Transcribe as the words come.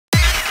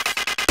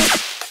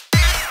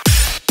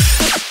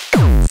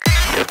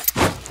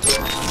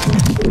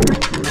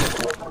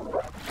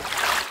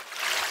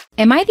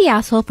Am I the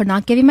asshole for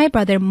not giving my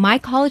brother my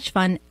college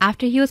fund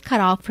after he was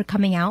cut off for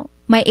coming out?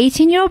 My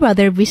 18-year-old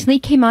brother recently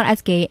came out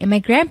as gay, and my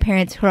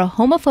grandparents, who are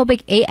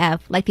homophobic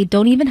AF, like they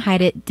don't even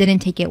hide it, didn't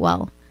take it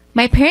well.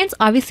 My parents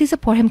obviously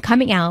support him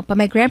coming out, but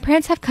my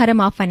grandparents have cut him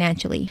off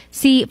financially.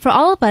 See, for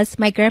all of us,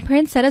 my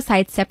grandparents set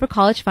aside separate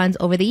college funds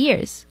over the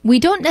years. We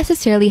don't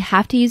necessarily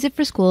have to use it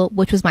for school,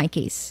 which was my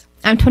case.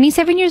 I'm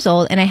 27 years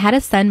old and I had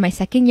a son my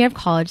second year of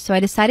college, so I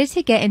decided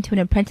to get into an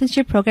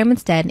apprenticeship program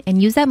instead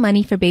and use that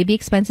money for baby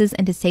expenses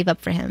and to save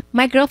up for him.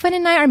 My girlfriend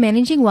and I are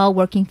managing well,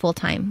 working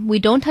full-time. We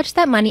don't touch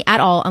that money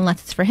at all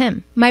unless it's for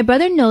him. My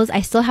brother knows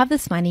I still have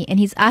this money and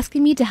he's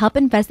asking me to help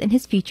invest in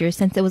his future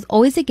since it was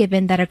always a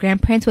given that our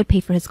grandparents would pay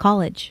for his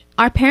college.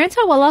 Our parents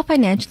are well off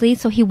financially,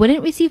 so he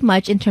wouldn't receive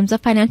much in terms of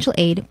financial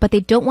aid, but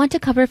they don't want to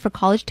cover for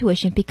college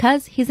tuition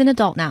because he's an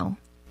adult now.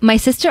 My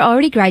sister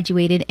already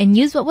graduated and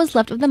used what was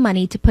left of the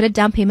money to put a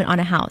down payment on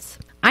a house.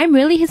 I'm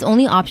really his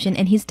only option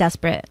and he's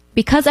desperate.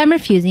 Because I'm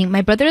refusing,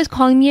 my brother is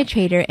calling me a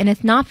traitor and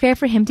it's not fair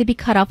for him to be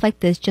cut off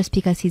like this just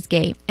because he's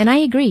gay. And I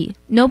agree.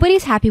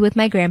 Nobody's happy with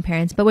my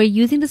grandparents, but we're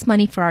using this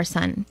money for our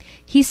son.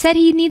 He said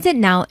he needs it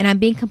now and I'm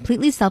being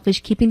completely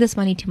selfish keeping this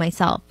money to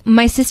myself.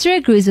 My sister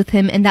agrees with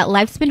him and that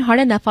life's been hard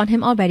enough on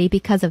him already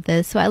because of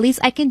this, so at least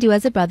I can do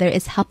as a brother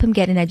is help him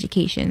get an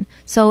education.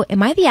 So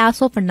am I the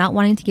asshole for not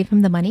wanting to give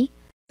him the money?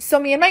 So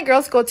me and my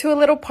girls go to a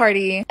little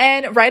party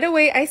and right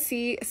away I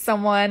see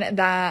someone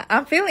that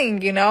I'm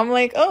feeling, I'm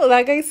like, oh,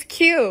 that guy's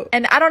cute.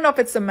 And I don't know if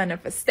it's a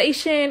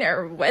manifestation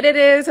or what it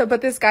is,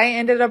 but this guy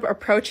ended up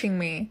approaching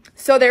me.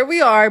 So there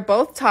we are,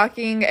 both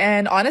talking,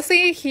 and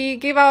honestly, he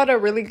gave out a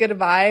really good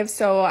vibe.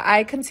 So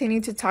I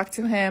continued to talk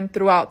to him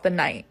throughout the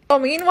night. So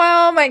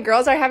meanwhile, my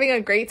girls are having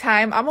a great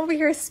time. I'm over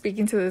here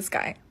speaking to this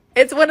guy.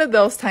 It's one of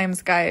those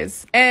times,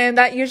 guys. And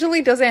that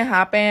usually doesn't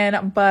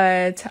happen,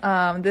 but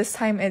this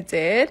time it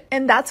did.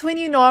 And that's when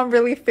you know I'm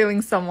really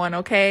feeling someone,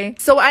 okay?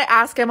 So I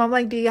ask him, I'm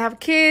like, do you have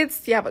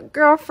kids? Do you have a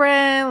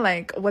girlfriend?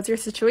 Like, what's your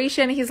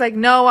situation? He's like,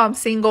 no, I'm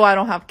single. I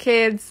don't have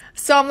kids.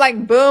 So I'm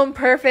like, boom,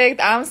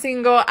 perfect. I'm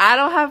single. I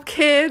don't have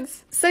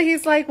kids. So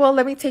he's like, well,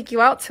 let me take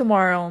you out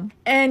tomorrow.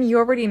 And you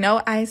already know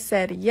I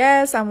said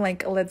yes. I'm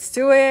like, let's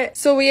do it.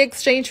 So we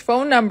exchange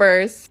phone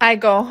numbers. I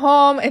go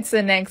home. It's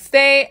the next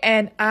day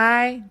and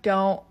I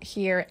don't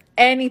hear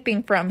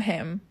anything from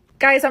him.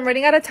 Guys, I'm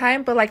running out of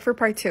time, but like for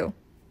part 2.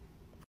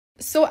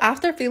 So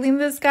after feeling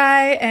this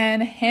guy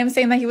and him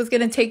saying that he was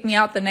going to take me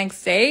out the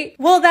next day,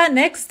 well, that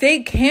next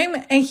day came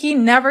and he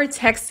never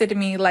texted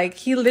me. Like,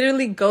 he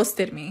literally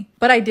ghosted me.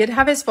 But I did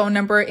have his phone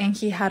number and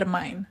he had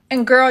mine.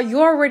 And girl, you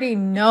already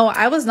know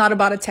I was not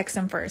about to text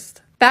him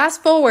first.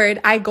 Fast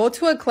forward, I go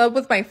to a club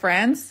with my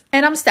friends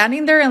and I'm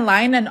standing there in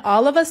line and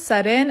all of a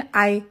sudden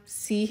I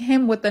see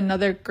him with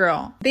another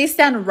girl. They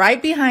stand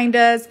right behind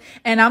us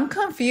and I'm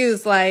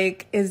confused.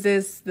 Like, is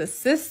this the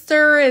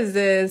sister? Is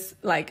this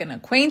like an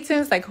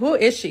acquaintance? Like, who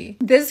is she?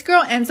 This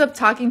girl ends up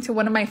talking to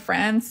one of my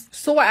friends.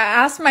 So I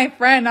asked my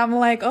friend, I'm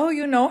like, oh,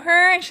 you know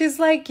her? And she's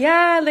like,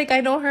 yeah, like I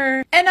know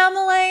her. And I'm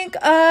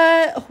like,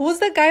 who's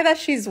the guy that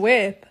she's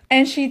with?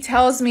 And she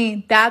tells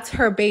me that's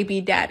her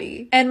baby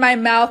daddy. And my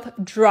mouth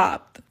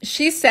dropped.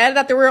 She said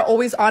that they were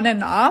always on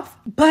and off.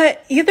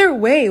 But either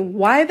way,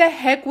 why the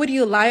heck would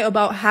you lie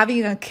about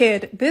having a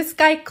kid? This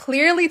guy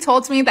clearly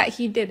told me that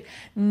he did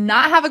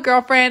not have a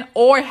girlfriend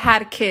or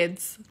had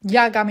kids.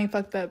 Yeah, got me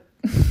fucked up.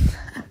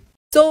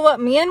 So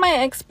me and my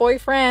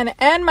ex-boyfriend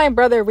and my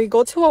brother, we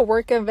go to a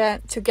work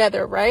event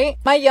together, right?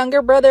 My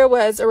younger brother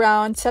was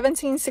around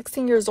 17,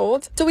 16 years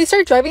old. So we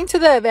start driving to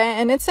the event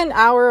and it's an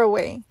hour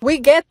away. We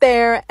get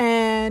there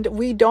and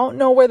we don't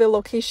know where the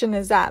location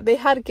is at. They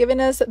had given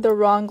us the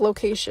wrong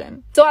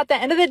location. So at the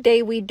end of the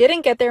day, we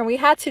didn't get there and we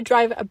had to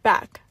drive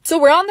back. So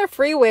we're on the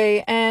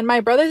freeway and my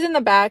brother's in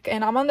the back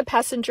and I'm on the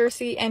passenger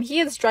seat and he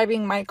is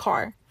driving my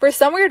car. For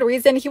some weird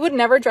reason, he would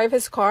never drive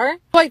his car.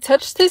 So I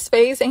touched his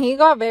face and he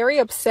got very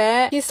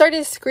upset. He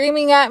started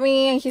screaming at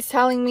me and he's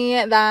telling me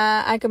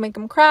that I could make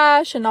him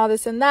crash and all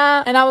this and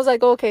that. And I was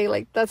like, okay,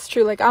 like that's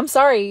true. Like, I'm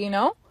sorry,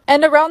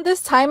 And around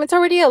this time, it's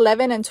already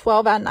 11 and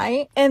 12 at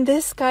night. And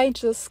this guy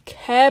just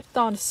kept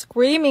on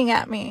screaming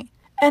at me.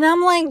 And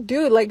I'm like,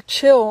 dude, like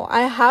chill.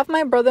 I have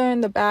my brother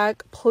in the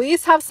back.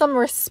 Please have some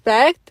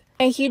respect.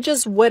 And he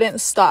just wouldn't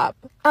stop.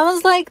 I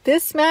was like,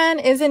 this man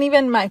isn't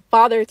even my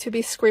father to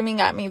be screaming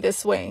at me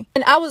this way.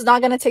 And I was not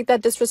going to take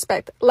that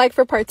disrespect. Like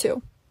for part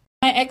 2.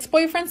 My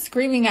ex-boyfriend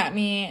screaming at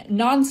me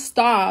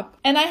non-stop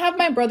and I have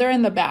my brother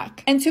in the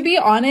back. And to be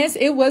honest,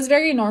 it was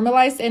very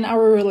normalized in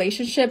our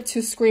relationship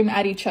to scream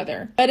at each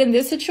other. But in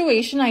this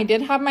situation, I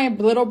did have my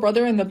little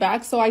brother in the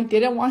back, so I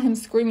didn't want him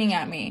screaming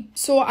at me.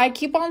 So I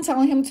keep on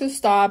telling him to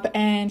stop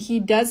and he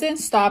doesn't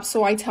stop.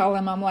 So I tell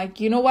him, I'm like,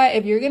 you know what?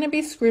 If you're going to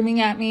be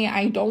screaming at me,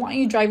 I don't want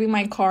you driving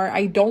my car.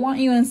 I don't want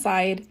you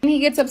inside. And he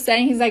gets upset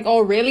and he's like, oh,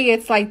 really?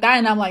 It's like that?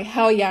 And I'm like,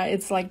 hell yeah,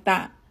 it's like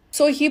that.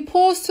 So he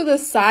pulls to the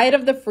side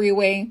of the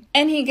freeway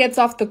and he gets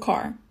off the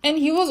car. And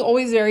he was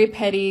always very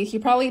petty. He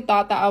probably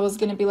thought that I was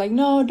going to be like,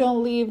 no,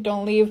 don't leave,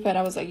 don't leave. But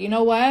I was like, you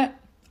know what?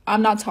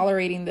 I'm not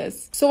tolerating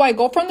this. So I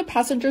go from the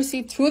passenger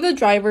seat to the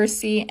driver's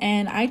seat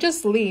and I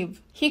just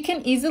leave. He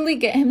can easily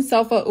get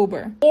himself an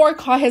Uber or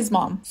call his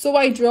mom. So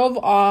I drove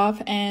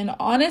off, and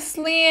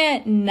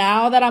honestly,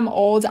 now that I'm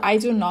old, I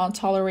do not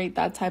tolerate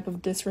that type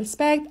of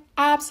disrespect.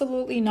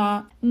 Absolutely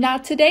not.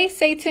 Not today,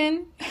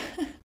 Satan.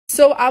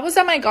 So I was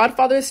at my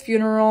godfather's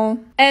funeral,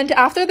 and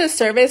after the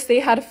service, they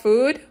had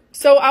food.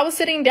 So I was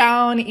sitting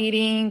down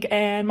eating,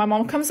 and my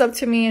mom comes up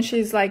to me and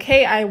she's like,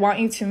 hey, I want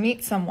you to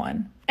meet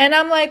someone. And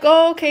I'm like,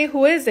 oh, okay,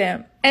 who is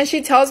it? And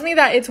she tells me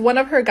that it's one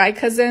of her guy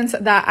cousins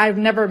that I've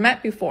never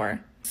met before.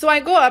 So I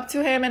go up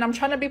to him and I'm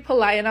trying to be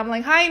polite and I'm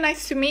like, hi,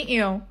 nice to meet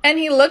you. And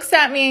he looks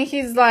at me and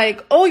he's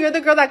like, oh, you're the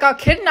girl that got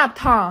kidnapped,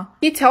 huh?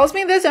 He tells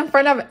me this in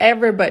front of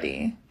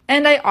everybody.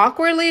 And I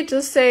awkwardly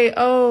just say,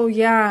 oh,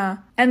 yeah.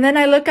 And then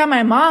I look at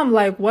my mom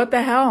like, what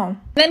the hell?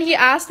 Then he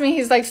asked me,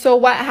 he's like, so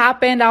what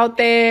happened out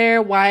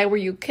there? Why were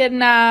you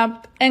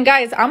kidnapped? And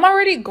guys, I'm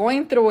already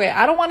going through it.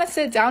 I don't want to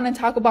sit down and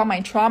talk about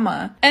my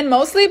trauma. And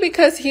mostly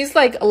because he's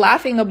like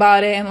laughing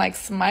about it and like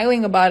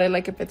smiling about it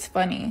like if it's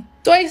funny.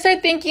 So I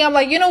start thinking, I'm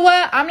like, you know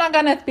what? I'm not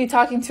gonna be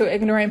talking to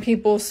ignorant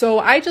people. So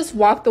I just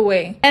walked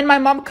away. And my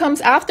mom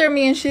comes after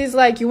me and she's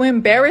like, you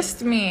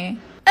embarrassed me.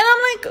 And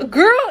I'm like,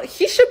 girl,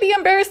 he should be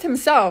embarrassed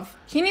himself.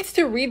 He needs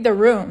to read the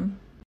room.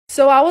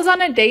 So I was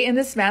on a date and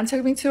this man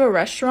took me to a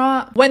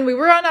restaurant. When we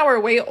were on our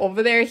way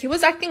over there, he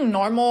was acting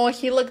normal.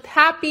 He looked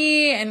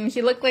happy and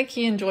he looked like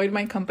he enjoyed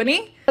my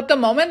company. But the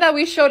moment that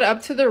we showed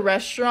up to the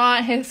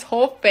restaurant, his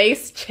whole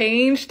face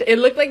changed. It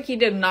looked like he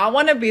did not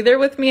want to be there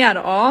with me at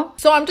all.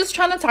 So I'm just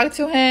trying to talk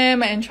to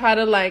him and try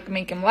to like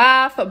make him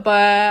laugh,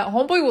 but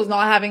homeboy was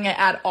not having it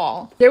at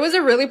all. There was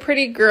a really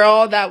pretty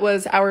girl that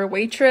was our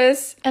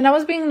waitress and I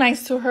was being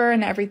nice to her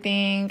and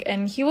everything,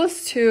 and he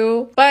was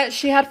too, but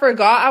she had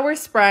forgot our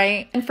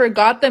Sprite and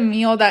forgot the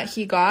meal that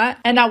he got.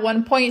 And at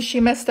one point she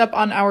messed up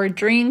on our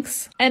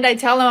drinks, and I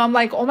tell him, I'm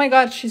like, oh my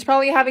god, she's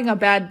probably having a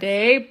bad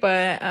day,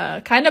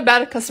 but kind of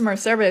bad customer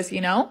service, you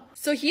know?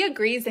 So he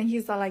agrees and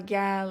he's like,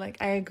 yeah, like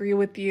I agree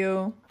with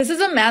you. This is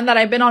a man that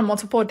I've been on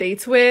multiple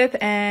dates with,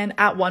 and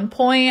at one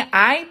point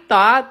I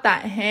thought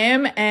that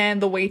him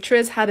and the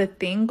waitress had a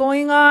thing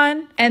going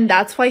on, and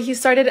that's why he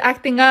started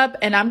acting up,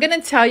 and I'm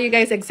gonna tell you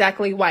guys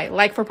exactly why,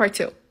 like for part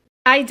 2.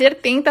 I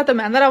did think that the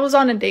man that I was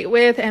on a date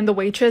with and the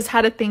waitress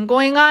had a thing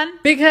going on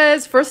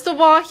because, first of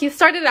all, he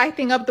started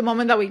acting up the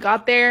moment that we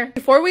got there.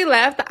 Before we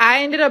left,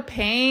 I ended up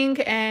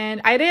paying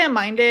and I didn't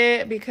mind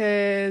it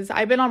because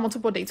I've been on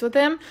multiple dates with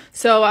him.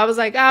 So I was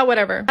like,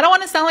 whatever. I don't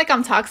want to sound like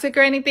I'm toxic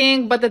or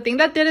anything, but the thing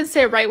that didn't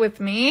sit right with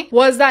me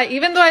was that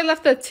even though I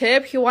left a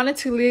tip, he wanted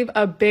to leave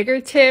a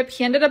bigger tip.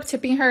 He ended up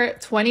tipping her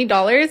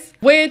 $20,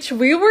 which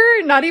we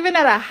were not even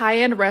at a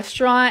high-end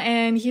restaurant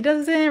and he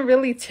doesn't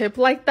really tip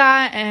like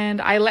that.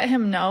 And I let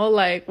him know,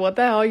 like, what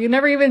the hell, you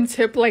never even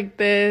tip like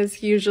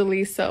this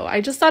usually. So I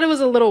just thought it was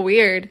a little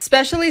weird,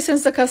 especially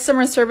since the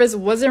customer service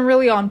wasn't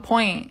really on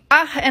point.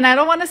 And I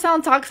don't want to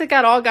sound toxic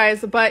at all,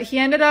 guys, but he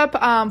ended up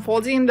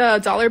folding the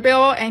dollar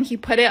bill and he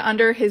put it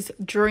under his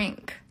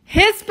drink,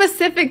 his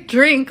specific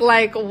drink.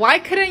 Like, why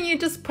couldn't you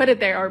just put it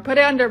there or put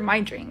it under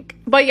my drink?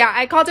 But yeah,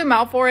 I called him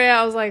out for it.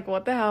 I was like,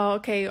 what the hell?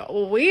 Okay,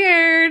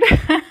 weird.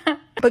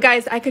 But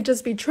guys, I could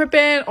just be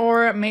tripping,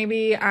 or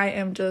maybe I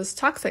am just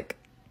toxic.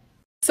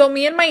 So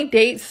me and my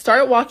date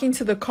start walking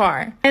to the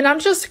car and I'm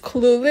just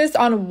clueless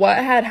on what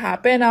had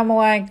happened. I'm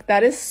like,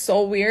 that is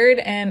so weird,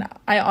 and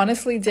I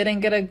honestly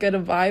didn't get a good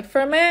vibe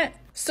from it.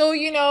 So,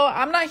 you know,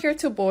 I'm not here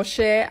to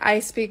bullshit. I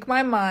speak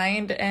my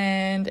mind,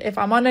 and if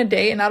I'm on a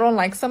date and I don't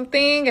like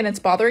something and it's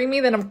bothering me,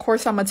 then of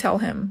course I'm gonna tell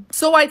him.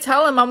 So I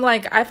tell him, I'm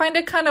like, I find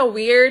it kind of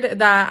weird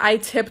that I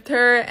tipped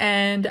her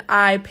and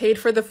I paid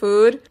for the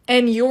food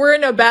and you were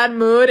in a bad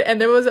mood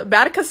and there was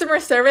bad customer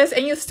service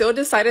and you still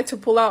decided to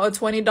pull out a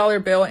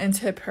 $20 bill and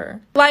tip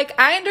her. Like,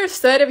 I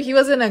understood if he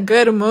was in a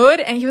good mood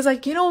and he was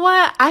like, you know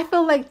what? I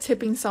feel like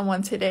tipping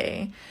someone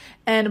today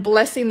and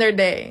blessing their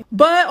day.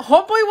 But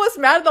homeboy was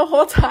mad the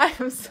whole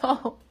time,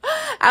 so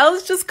I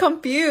was just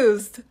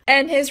confused.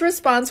 And his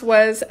response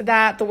was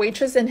that the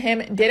waitress and him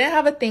didn't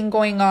have a thing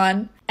going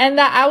on, and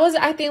that I was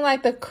acting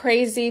like the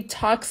crazy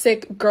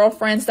toxic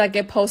girlfriends that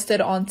get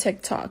posted on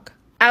TikTok.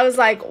 I was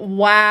like,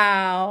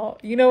 wow,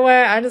 you know what?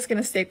 I'm just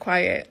gonna stay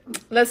quiet.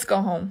 Let's go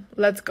home.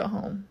 Let's go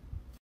home.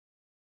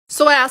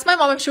 So I asked my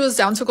mom if she was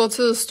down to go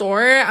to the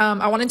store.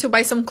 I wanted to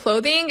buy some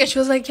clothing and she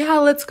was like, yeah,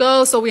 let's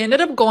go. So we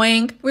ended up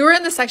going. We were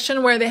in the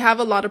section where they have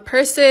a lot of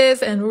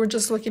purses and we were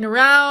just looking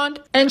around,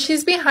 and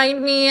she's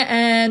behind me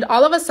and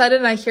all of a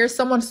sudden I hear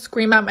someone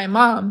scream at my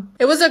mom.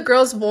 It was a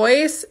girl's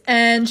voice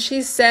and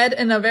she said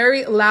in a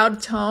very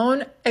loud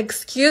tone,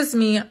 excuse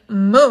me,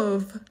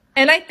 move.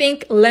 And I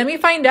think, let me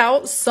find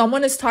out,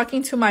 someone is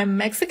talking to my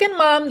Mexican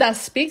mom that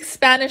speaks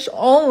Spanish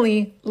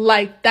only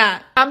like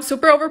that. I'm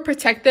super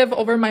overprotective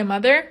over my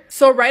mother.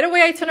 So right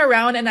away I turn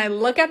around and I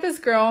look at this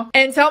girl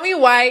and tell me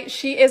why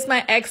she is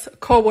my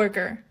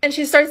ex-coworker. And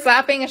she starts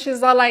laughing and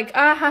she's all like,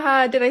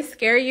 haha, did I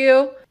scare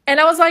you? And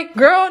I was like,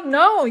 girl,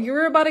 no, you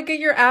were about to get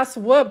your ass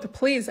whooped.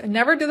 Please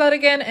never do that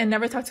again and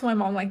never talk to my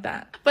mom like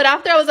that. But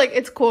after I was like,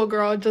 it's cool,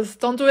 girl. Just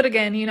don't do it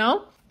again, you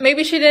know?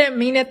 Maybe she didn't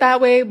mean it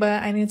that way,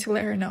 but I need to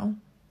let her know.